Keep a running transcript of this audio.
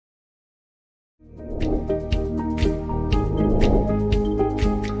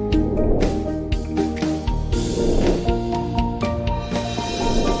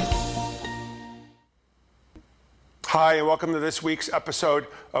Hi, and welcome to this week's episode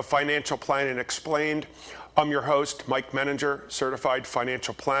of Financial Planning Explained. I'm your host, Mike Menninger, certified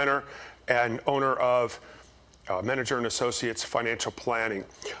financial planner and owner of Menninger and Associates Financial Planning.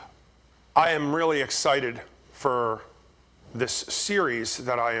 I am really excited for this series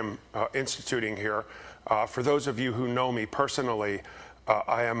that I am instituting here. For those of you who know me personally,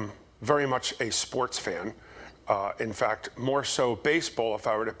 I am very much a sports fan. In fact, more so baseball, if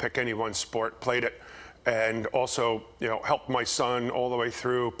I were to pick any one sport, played it, and also, helped my son all the way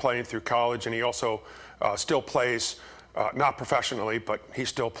through playing through college, and he also still plays, not professionally, but he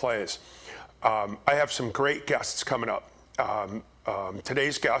still plays. I have some great guests coming up.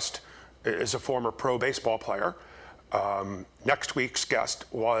 Today's guest is a former pro baseball player. Next week's guest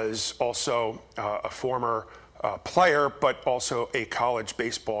was also a former player, but also a college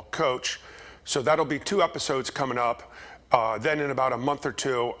baseball coach. So that'll be 2 episodes coming up. Then in about a month or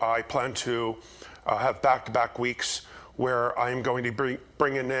 2, I plan to have back-to-back weeks where I'm going to be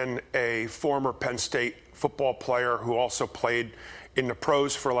bringing in a former Penn State football player who also played in the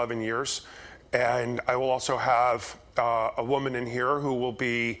pros for 11 years. And I will also have a woman in here who will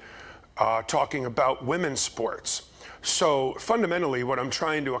be talking about women's sports. So fundamentally, what I'm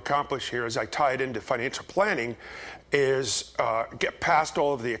trying to accomplish here as I tie it into financial planning is get past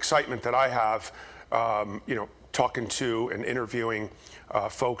all of the excitement that I have, talking to and interviewing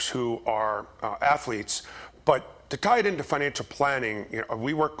folks who are athletes. But to tie it into financial planning,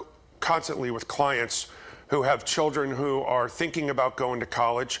 we work constantly with clients who have children who are thinking about going to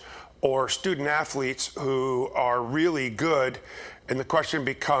college, or student athletes who are really good. And the question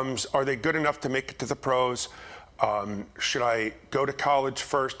becomes, are they good enough to make it to the pros? Should I go to college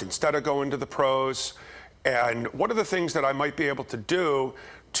first instead of going to the pros? And what are the things that I might be able to do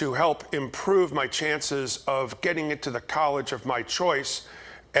to help improve my chances of getting into the college of my choice?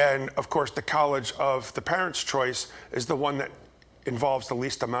 And of course, the college of the parents' choice is the one that involves the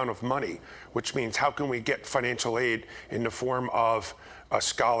least amount of money, which means how can we get financial aid in the form of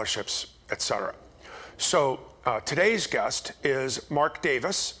scholarships, et cetera. So today's guest is Mark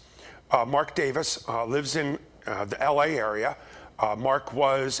Davis. Mark Davis lives in the LA area. Mark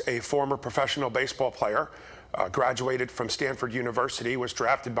was a former professional baseball player, graduated from Stanford University, was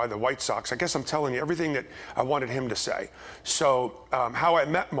drafted by the White Sox. I guess I'm telling you everything that I wanted him to say. So how I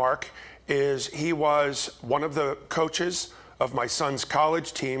met Mark is he was one of the coaches of my son's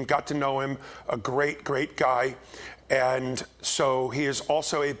college team, got to know him, a great, great guy. And so he is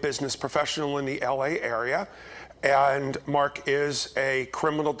also a business professional in the LA area. And Mark is a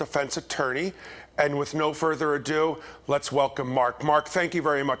criminal defense attorney. And with no further ado, let's welcome Mark. Mark, thank you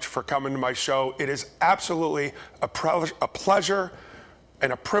very much for coming to my show. It is absolutely a pleasure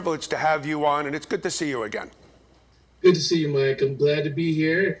and a privilege to have you on, and it's good to see you again. Good to see you, Mike. I'm glad to be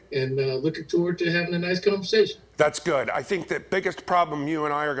here and looking forward to having a nice conversation. That's good. I think the biggest problem you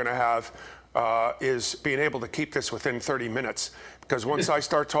and I are going to have is being able to keep this within 30 minutes. Because once I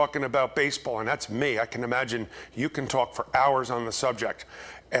start talking about baseball, and that's me, I can imagine you can talk for hours on the subject.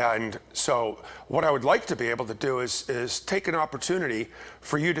 And so what I would like to be able to do is take an opportunity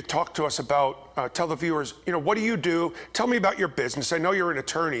for you to talk to us about, tell the viewers, what do you do? Tell me about your business. I know you're an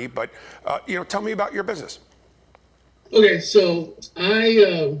attorney, but, tell me about your business. Okay, so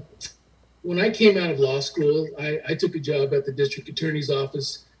when I came out of law school, I took a job at the district attorney's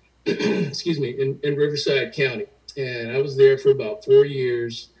office, in Riverside County. And I was there for about 4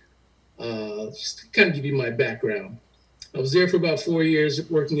 years, just to kind of give you my background. I was there for about 4 years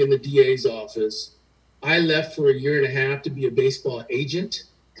working in the DA's office. I left for 1.5 years to be a baseball agent,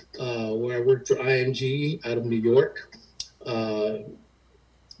 where I worked for IMG out of New York.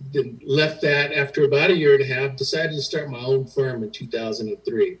 Then left that after about 1.5 years, decided to start my own firm in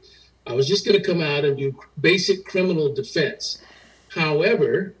 2003. I was just going to come out and do basic criminal defense.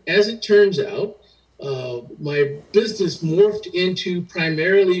 However, as it turns out, my business morphed into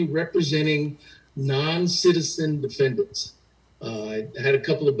primarily representing non-citizen defendants. I had a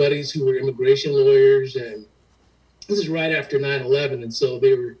couple of buddies who were immigration lawyers, and this is right after 9/11, and so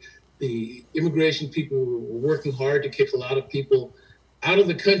the immigration people were working hard to kick a lot of people out of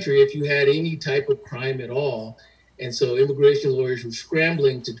the country if you had any type of crime at all. And so immigration lawyers were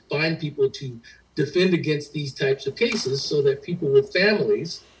scrambling to find people to defend against these types of cases so that people with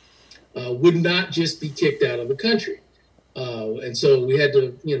families would not just be kicked out of the country. And so we had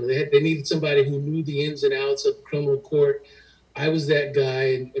to, they needed somebody who knew the ins and outs of criminal court. I was that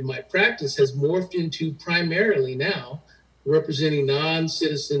guy, and my practice has morphed into primarily now representing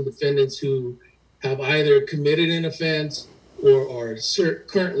non-citizen defendants who have either committed an offense or are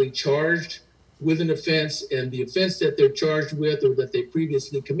currently charged with an offense, and the offense that they're charged with or that they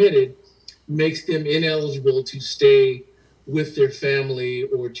previously committed makes them ineligible to stay with their family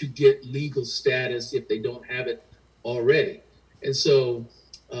or to get legal status if they don't have it already. And so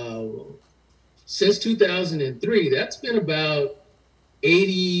since 2003, that's been about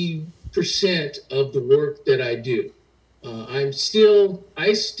 80% of the work that I do. I still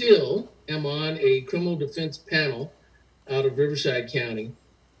am on a criminal defense panel out of Riverside County,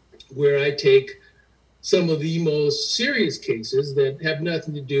 where I take some of the most serious cases that have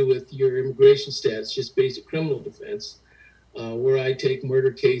nothing to do with your immigration status, just basic criminal defense, where I take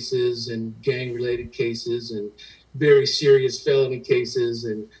murder cases and gang-related cases and very serious felony cases,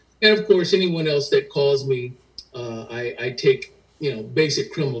 and of course anyone else that calls me, I take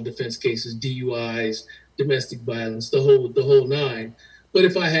basic criminal defense cases, DUIs, domestic violence, the whole nine. But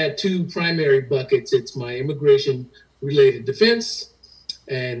if I had two primary buckets, it's my immigration-related defense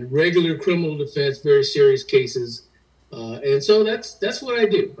and regular criminal defense, very serious cases. And so that's what I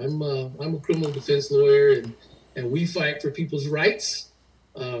do. I'm a criminal defense lawyer, and we fight for people's rights.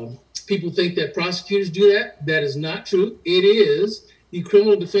 People think that prosecutors do that. That is not true. It is the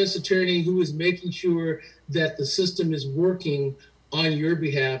criminal defense attorney who is making sure that the system is working on your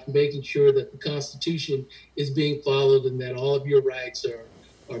behalf, making sure that the Constitution is being followed and that all of your rights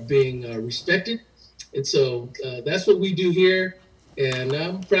are being respected. And so that's what we do here. And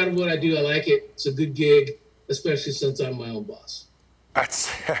I'm proud of what I do. I like it. It's a good gig, especially since I'm my own boss.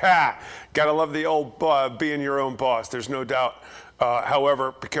 That's gotta love the old being your own boss. There's no doubt.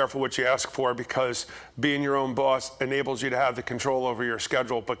 However, be careful what you ask for, because being your own boss enables you to have the control over your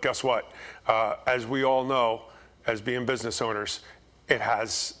schedule. But guess what? As we all know, as being business owners, it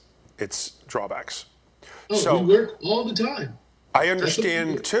has its drawbacks. Oh, so we work all the time. I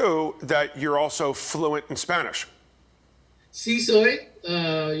understand too that you're also fluent in Spanish. Sí soy.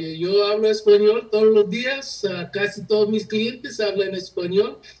 Yo hablo español todos los días. Casi todos mis clientes hablan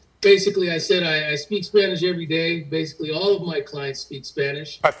español. Basically, I said I speak Spanish every day. Basically, all of my clients speak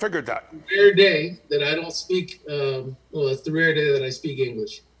Spanish. I figured that. Rare day that I don't speak. It's the rare day that I speak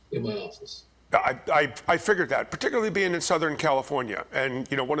English in my office. I figured that, particularly being in Southern California. And,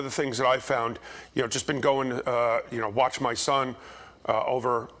 one of the things that I found, just been going, watch my son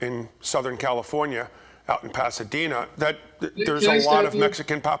over in Southern California, out in Pasadena, that there's a lot of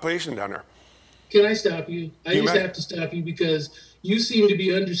Mexican population down there. Can I stop you? I just have to stop you because you seem to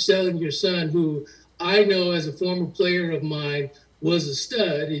be underselling your son, who I know as a former player of mine was a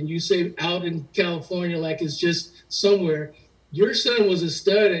stud, and you say out in California like it's just somewhere. Your son was a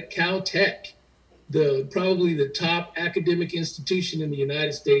stud at Caltech, probably the top academic institution in the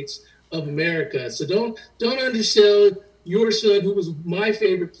United States of America. So don't undersell your son, who was my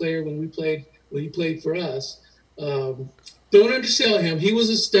favorite player when he played for us. Don't undersell him. He was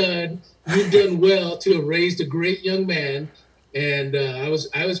a stud. You've done well to have raised a great young man, and I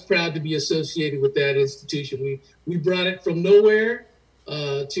was proud to be associated with that institution. We brought it from nowhere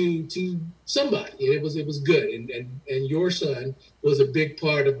to somebody. It was good, and your son was a big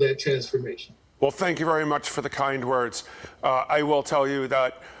part of that transformation. Well, thank you very much for the kind words. I will tell you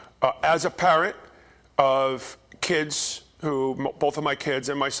that as a parent of kids, both of my kids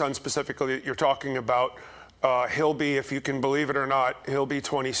and my son specifically that you're talking about, he'll be, if you can believe it or not, he'll be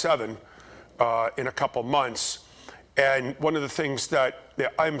 27 in a couple months. And one of the things that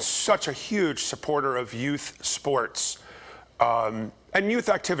I'm such a huge supporter of youth sports and youth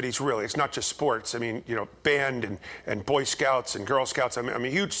activities, really. It's not just sports. I mean, band and Boy Scouts and Girl Scouts. I'm a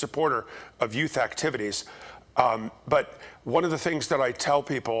huge supporter of youth activities. But one of the things that I tell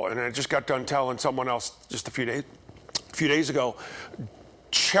people, and I just got done telling someone else just a few days ago,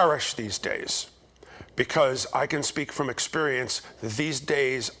 cherish these days, because I can speak from experience. These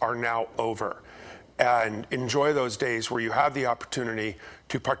days are now over, and enjoy those days where you have the opportunity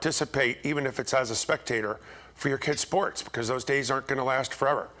to participate, even if it's as a spectator, for your kids' sports, because those days aren't going to last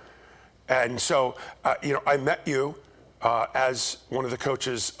forever. And so, I met you as one of the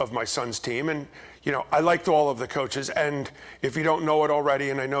coaches of my son's team, and I liked all of the coaches. And if you don't know it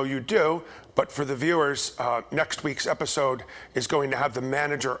already, and I know you do, but for the viewers, next week's episode is going to have the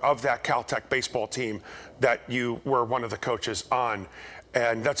manager of that Caltech baseball team that you were one of the coaches on.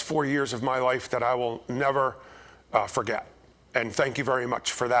 And that's 4 years of my life that I will never forget. And thank you very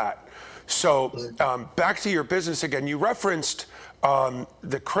much for that. So back to your business again. You referenced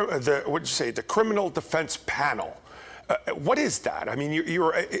the criminal defense panel. What is that? I mean,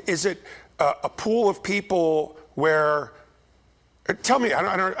 is it a pool of people where? Tell me.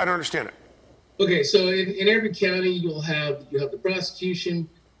 I don't understand it. Okay, so in every county, you have the prosecution,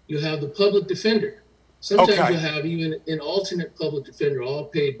 you have the public defender. Sometimes you'll have even an alternate public defender, all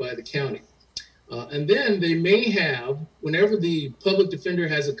paid by the county. And then they may have, whenever the public defender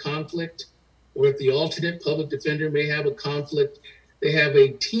has a conflict or if the alternate public defender may have a conflict, they have a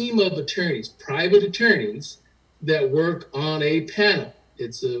team of attorneys, private attorneys, that work on a panel.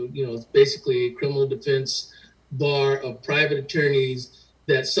 It's basically a criminal defense bar of private attorneys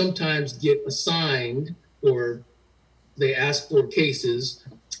that sometimes get assigned, or they ask for cases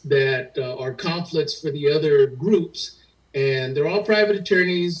that are conflicts for the other groups, and they're all private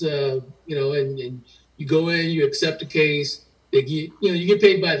attorneys. And you go in, you accept a case. You get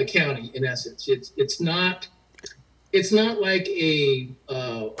paid by the county in essence. It's not like a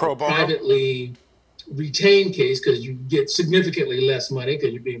privately retained case, because you get significantly less money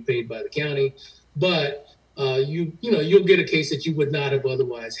because you're being paid by the county, but you'll get a case that you would not have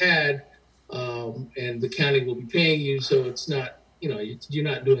otherwise had, and the county will be paying you. So it's not, you're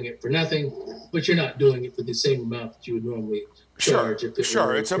not doing it for nothing, but you're not doing it for the same amount that you would normally charge.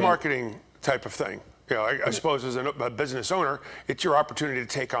 Sure. It's a marketing type of thing. I suppose as a business owner, it's your opportunity to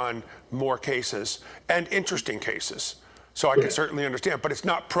take on more cases and interesting cases. So I can certainly understand, but it's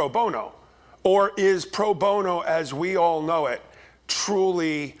not pro bono. Or is pro bono, as we all know it,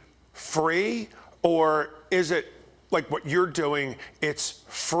 truly free? Or is it like what you're doing, it's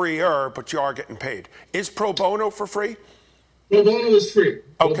freer, but you are getting paid? Is pro bono for free? Pro bono is free.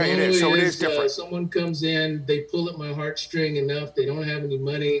 Okay, it is. So it is different. Someone comes in, they pull at my heartstring enough, they don't have any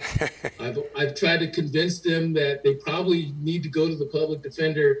money. I've tried to convince them that they probably need to go to the public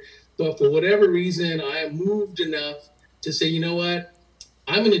defender, but for whatever reason, I am moved enough to say, you know what?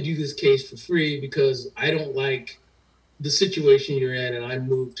 I'm going to do this case for free because I don't like the situation you're in, and I'm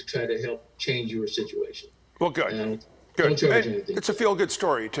moved to try to help change your situation. Well, good. Don't charge anything. It's a feel-good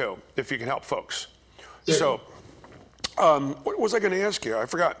story, too, if you can help folks. Certainly. So, what was I going to ask you? I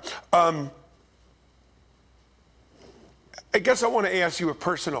forgot. I guess I want to ask you a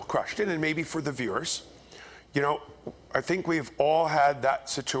personal question, and maybe for the viewers. I think we've all had that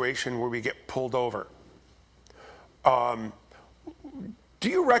situation where we get pulled over. Do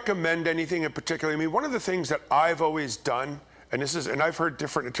you recommend anything in particular? I mean, one of the things that I've always done, and I've heard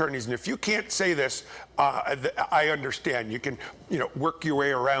different attorneys, and if you can't say this, I understand. You can, work your way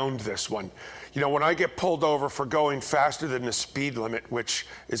around this one. When I get pulled over for going faster than the speed limit, which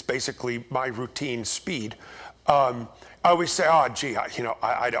is basically my routine speed, I always say, I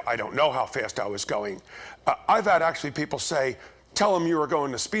don't know how fast I was going. I've had actually people say, tell them you were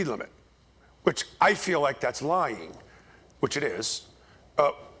going the speed limit, which I feel like that's lying, which it is.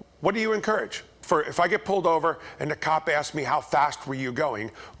 What do you encourage? If I get pulled over and the cop asks me how fast were you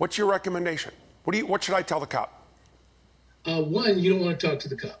going, what's your recommendation? What should I tell the cop? One, you don't want to talk to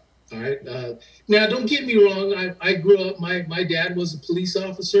the cop. All right. Now, don't get me wrong. I grew up. My dad was a police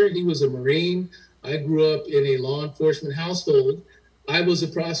officer. He was a Marine. I grew up in a law enforcement household. I was a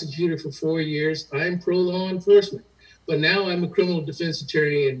prosecutor for 4 years. I'm pro law enforcement, but now I'm a criminal defense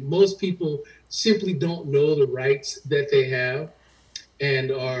attorney, and most people simply don't know the rights that they have,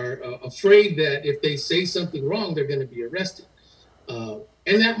 and are afraid that if they say something wrong, they're going to be arrested.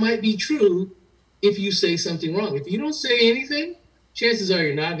 And that might be true if you say something wrong. If you don't say anything, chances are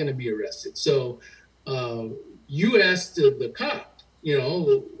you're not going to be arrested. So you ask the cop,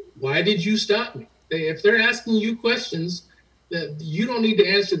 why did you stop me? If they're asking you questions, that you don't need to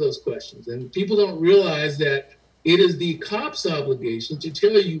answer those questions. And people don't realize that it is the cop's obligation to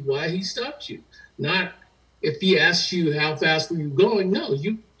tell you why he stopped you, not if he asks you how fast were you going. No,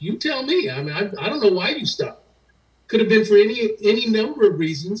 you tell me. I mean, I don't know why you stopped. Could have been for any number of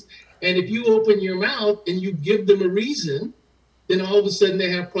reasons. And if you open your mouth and you give them a reason, then all of a sudden they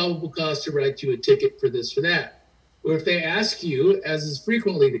have probable cause to write you a ticket for this or that. Or if they ask you, as is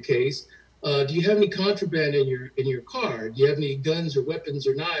frequently the case, do you have any contraband in your car? Do you have any guns or weapons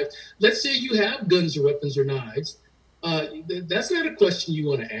or knives? Let's say you have guns or weapons or knives. That's not a question you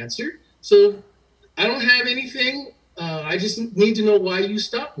want to answer. So I don't have anything. I just need to know why you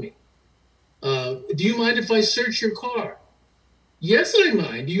stopped me. Do you mind if I search your car? Yes, I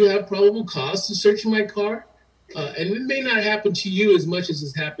mind. Do you have probable cause to search my car? And it may not happen to you as much as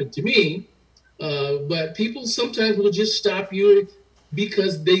it's happened to me, but people sometimes will just stop you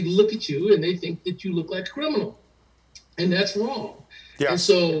because they look at you and they think that you look like a criminal. And that's wrong. Yes. And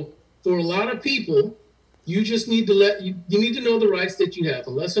so for a lot of people, you just need to you need to know the rights that you have.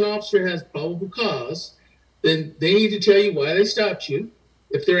 Unless an officer has probable cause, then they need to tell you why they stopped you.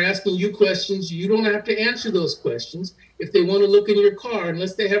 If they're asking you questions, you don't have to answer those questions. If they want to look in your car,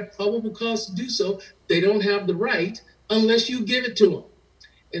 unless they have probable cause to do so, they don't have the right unless you give it to them.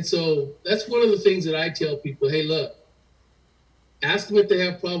 And so that's one of the things that I tell people. Hey, look, ask them if they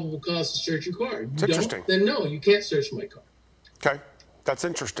have probable cause to search your car. If you don't, then no, you can't search my car. Okay, that's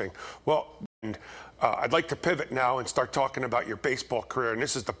interesting. Well, And I'd like to pivot now and start talking about your baseball career. And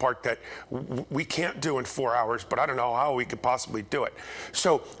this is the part that we can't do in 4 hours, but I don't know how we could possibly do it.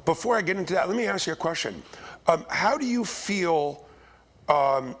 So before I get into that, let me ask you a question. How do you feel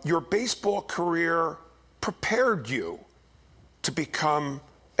your baseball career prepared you to become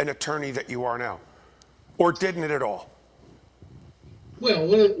an attorney that you are now? Or didn't it at all? Well,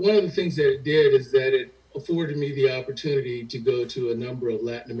 one of the things that it did is that it afforded me the opportunity to go to a number of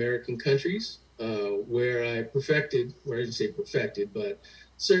Latin American countries where I perfected, or I didn't say perfected, but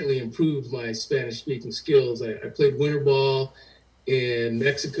certainly improved my Spanish-speaking skills. I played winter ball in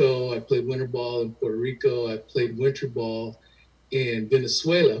Mexico. I played winter ball in Puerto Rico. I played winter ball in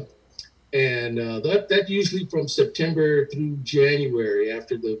Venezuela. And that usually from September through January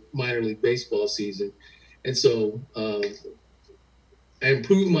after the minor league baseball season. And so I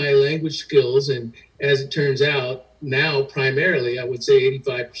improved my language skills. And as it turns out, now primarily, I would say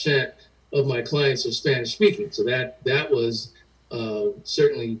 85% of my clients are Spanish speaking. So that was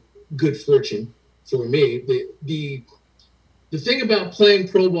certainly good fortune for me. The thing about playing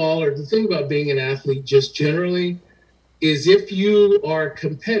pro ball, or the thing about being an athlete just generally, is if you are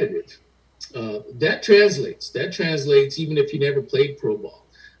competitive, that translates even if you never played pro ball.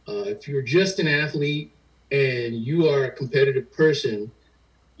 If you're just an athlete and you are a competitive person,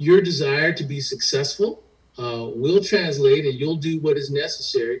 your desire to be successful will translate, and you'll do what is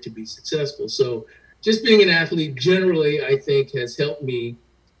necessary to be successful. So just being an athlete generally, I think, has helped me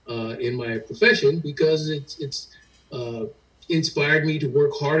in my profession, because it's inspired me to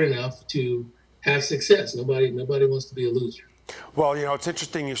work hard enough to have success. Nobody wants to be a loser. Well, it's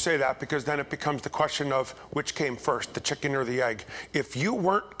interesting you say that, because then it becomes the question of which came first, the chicken or the egg. If you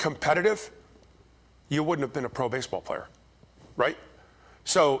weren't competitive, you wouldn't have been a pro baseball player, right?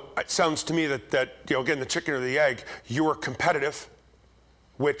 So it sounds to me that again, the chicken or the egg, you were competitive,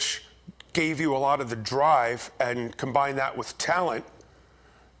 which gave you a lot of the drive, and combine that with talent,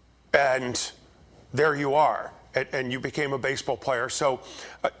 and there you are, and you became a baseball player. So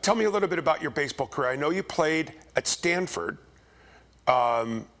tell me a little bit about your baseball career. I know you played at Stanford,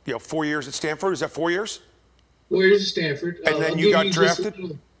 4 years at Stanford. Is that 4 years? 4 years at Stanford. And then you got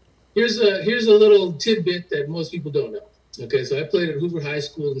drafted? Here's a little tidbit that most people don't know. Okay, so I played at Hoover High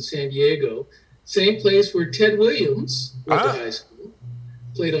School in San Diego, same place where Ted Williams went to high school.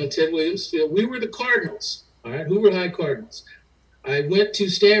 Played on Ted Williams Field. We were the Cardinals, all right, Hoover High Cardinals. I went to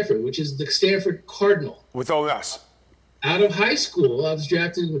Stanford, which is the Stanford Cardinal. With OS. Out of high school, I was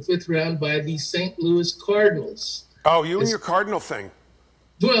drafted in the 5th round by the St. Louis Cardinals. Oh, you and your Cardinal thing.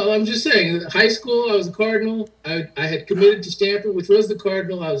 Well, I'm just saying, in high school, I was a Cardinal. I had committed to Stanford, which was the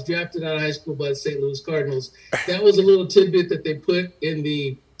Cardinal. I was drafted out of high school by the St. Louis Cardinals. That was a little tidbit that they put in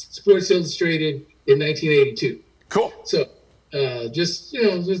the Sports Illustrated in 1982. Cool. So, just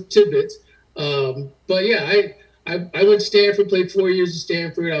tidbits. But yeah, I went to Stanford, played 4 years at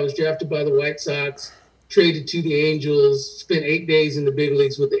Stanford. I was drafted by the White Sox, traded to the Angels, spent 8 days in the big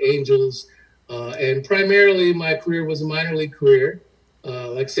leagues with the Angels. And primarily my career was a minor league career.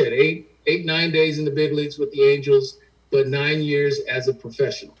 Like I said, 9 days in the big leagues with the Angels, but 9 years as a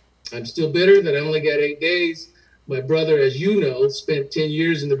professional. I'm still bitter that I only got 8 days. My brother, as you know, spent 10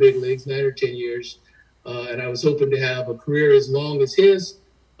 years in the big leagues, 9 or 10 years. And I was hoping to have a career as long as his.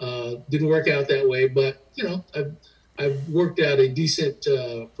 Didn't work out that way, but I've worked out a decent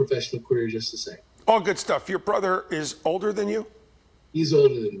professional career just the same. All good stuff. Your brother is older than you? He's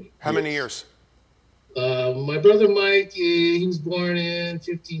older than me. How many years? My brother Mike, he was born in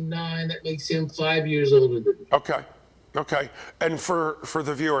 59. That makes him 5 years older than me. Okay. And for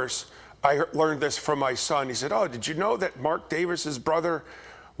the viewers, I learned this from my son. He said, "Oh, did you know that Mark Davis's brother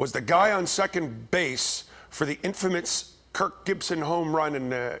was the guy on second base for the infamous Kirk Gibson home run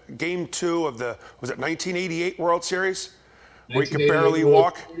in Game 2 of the 1988 World Series, where he could barely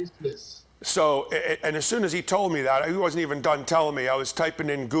walk?" Yes. So, and as soon as he told me that, he wasn't even done telling me. I was typing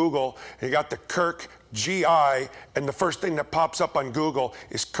in Google, and he got the Kirk GI, and the first thing that pops up on Google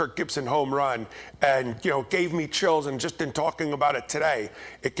is Kirk Gibson home run, and gave me chills. And just in talking about it today,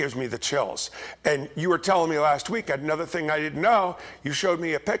 it gives me the chills. And you were telling me last week, another thing I didn't know, you showed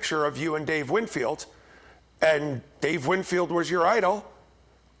me a picture of you and Dave Winfield, and Dave Winfield was your idol.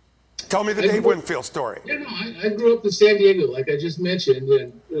 Tell me the Dave Winfield story. I grew up in San Diego, like I just mentioned,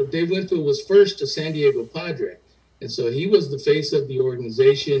 and Dave Winfield was first a San Diego Padre. And so he was the face of the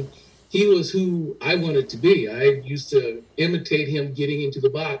organization. He was who I wanted to be. I used to imitate him getting into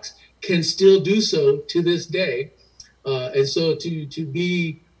the box, can still do so to this day. And so to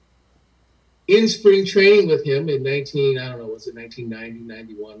be in spring training with him in 1990,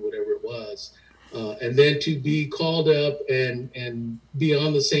 91, whatever it was, and then to be called up and be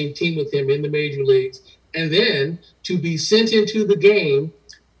on the same team with him in the major leagues, and then to be sent into the game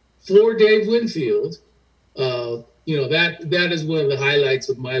for Dave Winfield, that is one of the highlights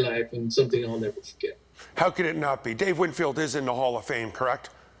of my life and something I'll never forget. How could it not be? Dave Winfield is in the Hall of Fame, correct?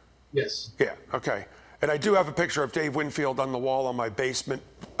 Yes. Yeah, okay. And I do have a picture of Dave Winfield on the wall on my basement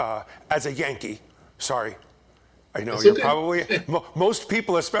as a Yankee. Sorry. I know you're probably, most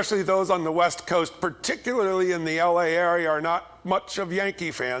people, especially those on the West Coast, particularly in the LA area, are not much of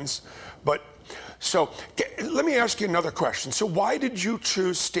Yankee fans. But so let me ask you another question. So why did you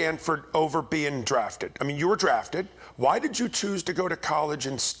choose Stanford over being drafted? I mean, you were drafted. Why did you choose to go to college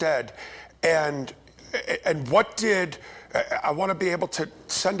instead? And what did, I want to be able to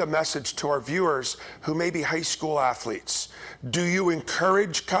send a message to our viewers who may be high school athletes. Do you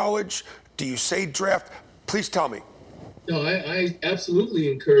encourage college? Do you say draft? Please tell me. No, I absolutely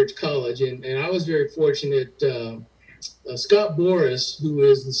encourage college. And I was very fortunate. Scott Boras, who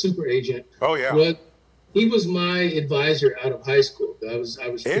is the super agent. Oh, yeah. He was my advisor out of high school. I was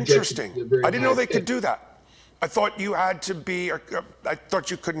interesting. I didn't know they could do that. I thought you had to be, I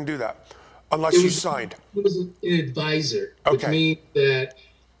thought you couldn't do that unless you signed. He was an advisor, which means that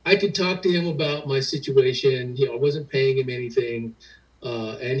I could talk to him about my situation. I wasn't paying him anything.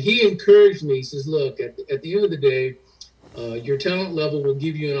 And he encouraged me. He says, look, at the end of the day, your talent level will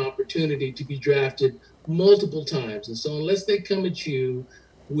give you an opportunity to be drafted multiple times. And so unless they come at you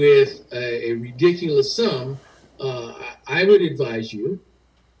with a ridiculous sum, I would advise you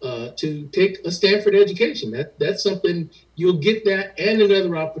to take a Stanford education. That's something you'll get, that and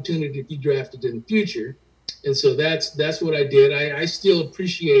another opportunity to be drafted in the future. And so that's what I did. I still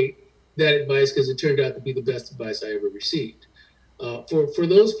appreciate that advice because it turned out to be the best advice I ever received. For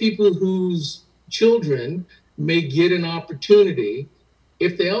those people whose children may get an opportunity,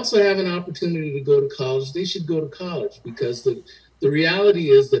 if they also have an opportunity to go to college, they should go to college, because the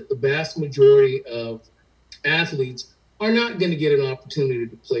reality is that the vast majority of athletes are not going to get an opportunity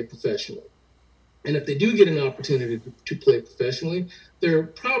to play professionally. And if they do get an opportunity to play professionally, they're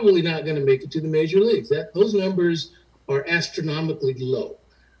probably not going to make it to the major leagues. Those numbers are astronomically low.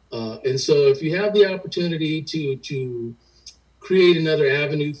 And so if you have the opportunity to create another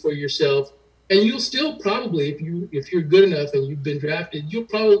avenue for yourself, and you'll still probably, if you're good enough and you've been drafted, you'll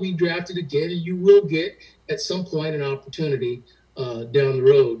probably be drafted again, and you will get at some point an opportunity down the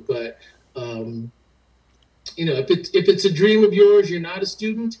road. But if it's a dream of yours, you're not a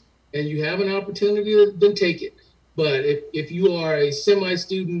student, and you have an opportunity, then take it. But if you are a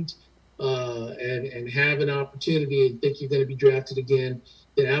semi-student and have an opportunity and think you're going to be drafted again,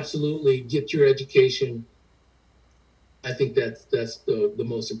 then absolutely get your education. I think that's the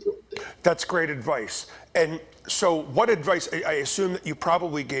most important thing. That's great advice. And so what advice, I assume that you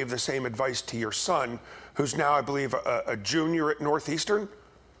probably gave the same advice to your son, who's now, I believe, a junior at Northeastern?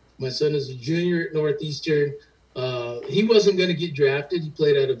 My son is a junior at Northeastern. He wasn't going to get drafted. He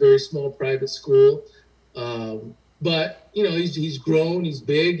played at a very small private school. But, he's grown, he's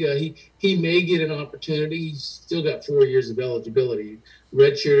big. He may get an opportunity. He's still got 4 years of eligibility.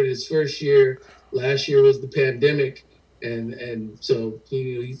 Redshirted his first year. Last year was the pandemic. And so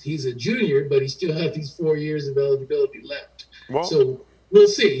he's a junior, but he still has these 4 years of eligibility left. Well, so we'll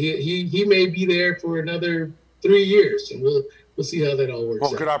see. He may be there for another 3 years, and we'll see how that all works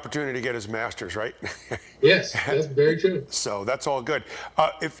out. Good opportunity to get his master's, right? Yes, that's very true. So that's all good.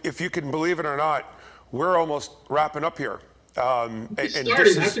 If you can believe it or not, we're almost wrapping up here.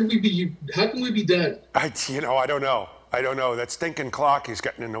 Started. How can we be done? I don't know. That stinking clock is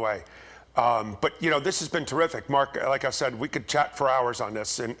getting in the way. But this has been terrific, Mark. Like I said, we could chat for hours on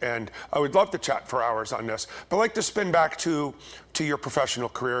this, and I would love to chat for hours on this. But I'd like to spin back to your professional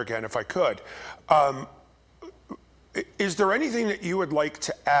career again, if I could. Is there anything that you would like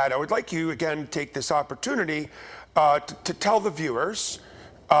to add? I would like you again to take this opportunity to tell the viewers,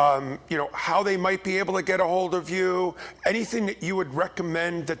 how they might be able to get a hold of you. Anything that you would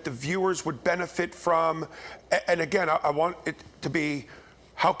recommend that the viewers would benefit from. And again, I want it to be,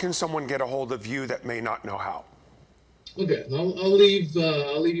 how can someone get a hold of you that may not know how? Okay, I'll leave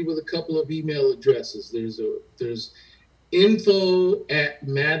you with a couple of email addresses. There's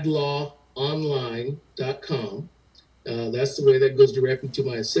info@madlawonline.com. That's the way that goes directly to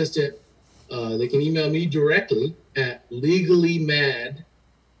my assistant. They can email me directly at legallymad,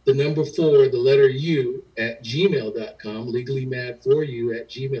 the number 4, the letter U, @gmail.com,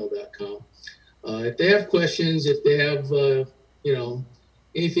 legallymad4u@gmail.com. If they have questions, if they have,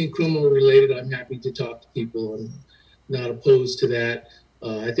 anything criminal related, I'm happy to talk to people. I'm not opposed to that.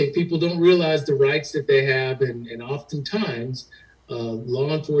 I think people don't realize the rights that they have, and oftentimes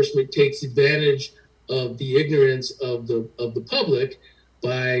law enforcement takes advantage of the ignorance of the public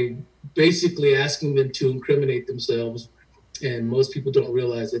by basically asking them to incriminate themselves. And most people don't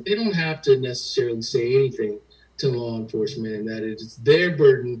realize that they don't have to necessarily say anything to law enforcement, and that it is their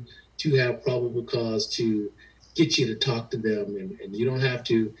burden to have probable cause to get you to talk to them, and you don't have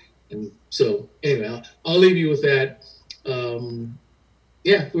to. And so anyway, I'll leave you with that.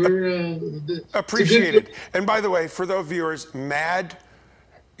 We're appreciated. And by the way, for those viewers, mad,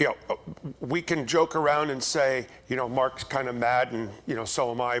 we can joke around and say, Mark's kind of mad, and so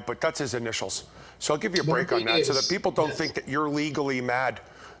am I, but that's his initials. So I'll give you a break on that so that people don't think that you're legally mad.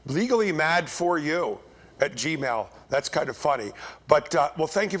 Legally mad for you at Gmail. That's kind of funny. But, well,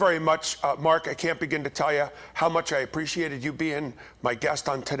 thank you very much, Mark. I can't begin to tell you how much I appreciated you being my guest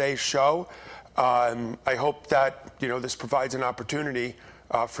on today's show. I hope that, this provides an opportunity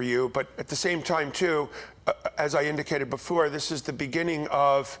for you. But at the same time, too, as I indicated before, this is the beginning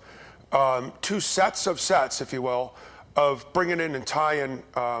of two sets, if you will, of bringing in and tying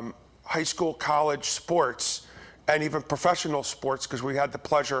high school, college sports, and even professional sports, because we had the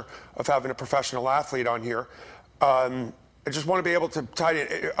pleasure of having a professional athlete on here. I just want to be able to tie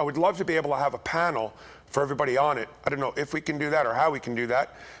it. I would love to be able to have a panel for everybody on it. I don't know if we can do that or how we can do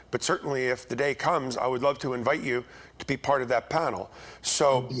that, but certainly if the day comes, I would love to invite you to be part of that panel.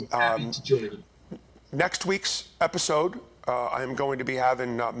 So next week's episode, I am going to be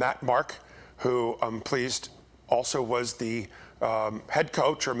having Matt Mark, who I'm pleased also was the head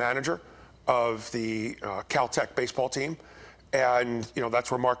coach or manager of the Caltech baseball team. And,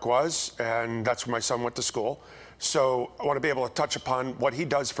 that's where Mark was, and that's where my son went to school. So I want to be able to touch upon what he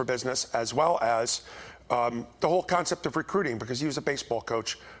does for business, as well as the whole concept of recruiting, because he was a baseball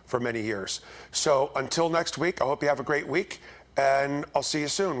coach for many years. So until next week, I hope you have a great week, and I'll see you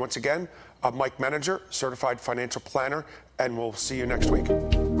soon. Once again, I'm Mike Menninger, Certified Financial Planner, and we'll see you next week.